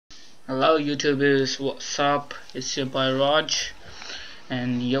Hello YouTubers, what's up? It's your boy Raj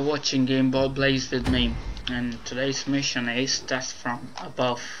and you're watching Game Ball Blaze with me, and today's mission is Test from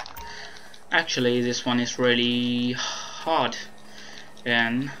Above. Actually this one is really hard,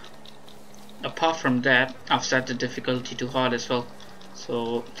 and apart from that I've set the difficulty to hard as well,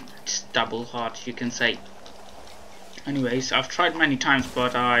 so it's double hard you can say. Anyways, I've tried many times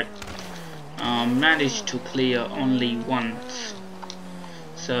but I managed to clear only once.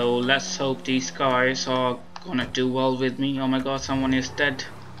 So let's hope these guys are gonna do well with me. Oh my god, someone is dead.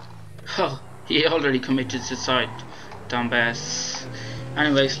 Oh, he already committed suicide. Dumbass.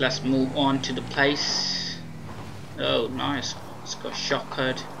 Anyways, let's move on to the place. Oh, nice. It's got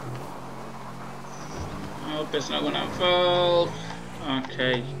shotgun. I hope it's not gonna fall.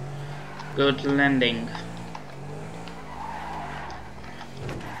 Okay. Good landing.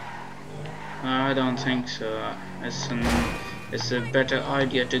 I don't think so. It's a better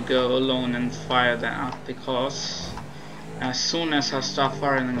idea to go alone and fire them up, because as soon as I start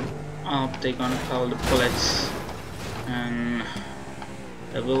firing them up they're gonna call the bullets and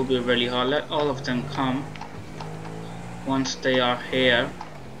it will be really hard. Let all of them come. Once they are here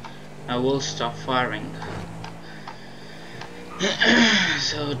I will stop firing.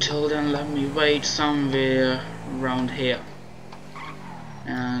 So till then let me wait somewhere around here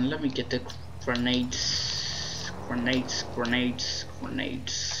and let me get the grenades. Grenades.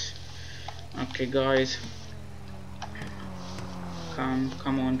 Okay guys, come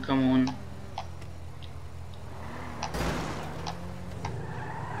on.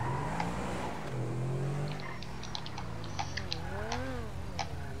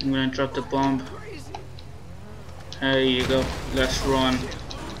 I'm gonna drop the bomb. There you go, let's run.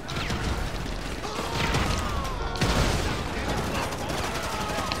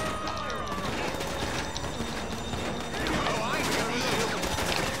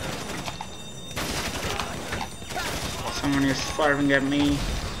 Someone is firing at me.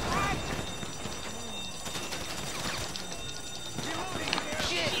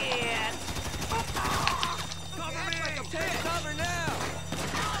 Cover now.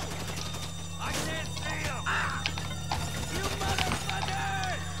 I can't see him. You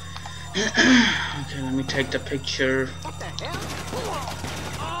motherfucker! Okay, let me take the picture. What the hell?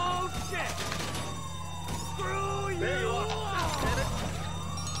 Oh shit! Screw you! There you are.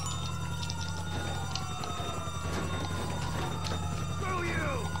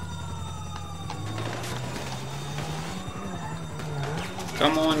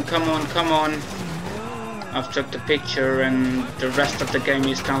 Come on. I've took the picture and the rest of the game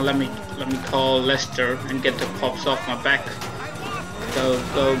is done. Let me call Lester and get the cops off my back. Go.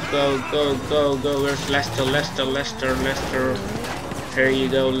 Where's Lester? Here you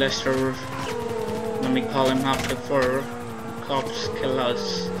go, Lester. Let me call him up before cops kill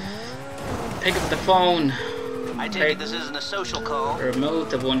us. Pick up the phone. I take it this isn't a social call. Remove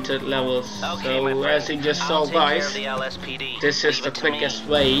the wanted levels. Okay, so as you just saw guys, this is the quickest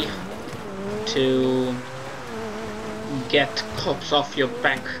way to get cops off your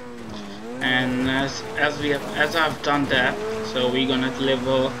back. And as I've done that, so we're gonna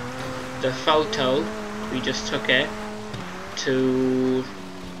deliver the photo. We just took it to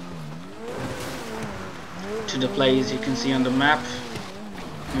the place you can see on the map,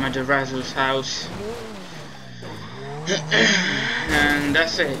 Madrazo's house. And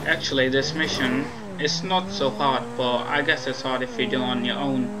that's it. Actually this mission is not so hard, but I guess it's hard if you do it on your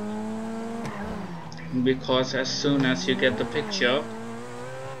own, because as soon as you get the picture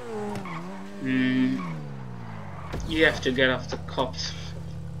you have to get off the cops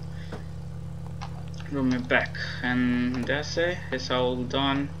from your back, and that's it. It's all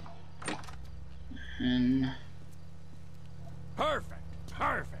done. And Perfect.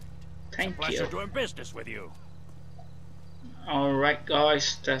 thank Pleasure you. doing business with you. Alright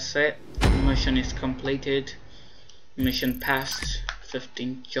guys, that's it. Mission is completed. Mission passed.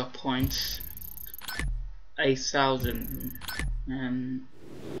 15 job points. 8,000 and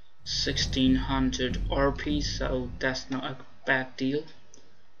 1,600 RP, so that's not a bad deal.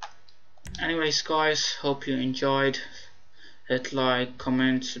 Anyways guys, hope you enjoyed. Hit like,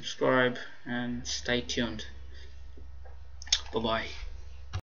 comment, subscribe and stay tuned. Bye bye.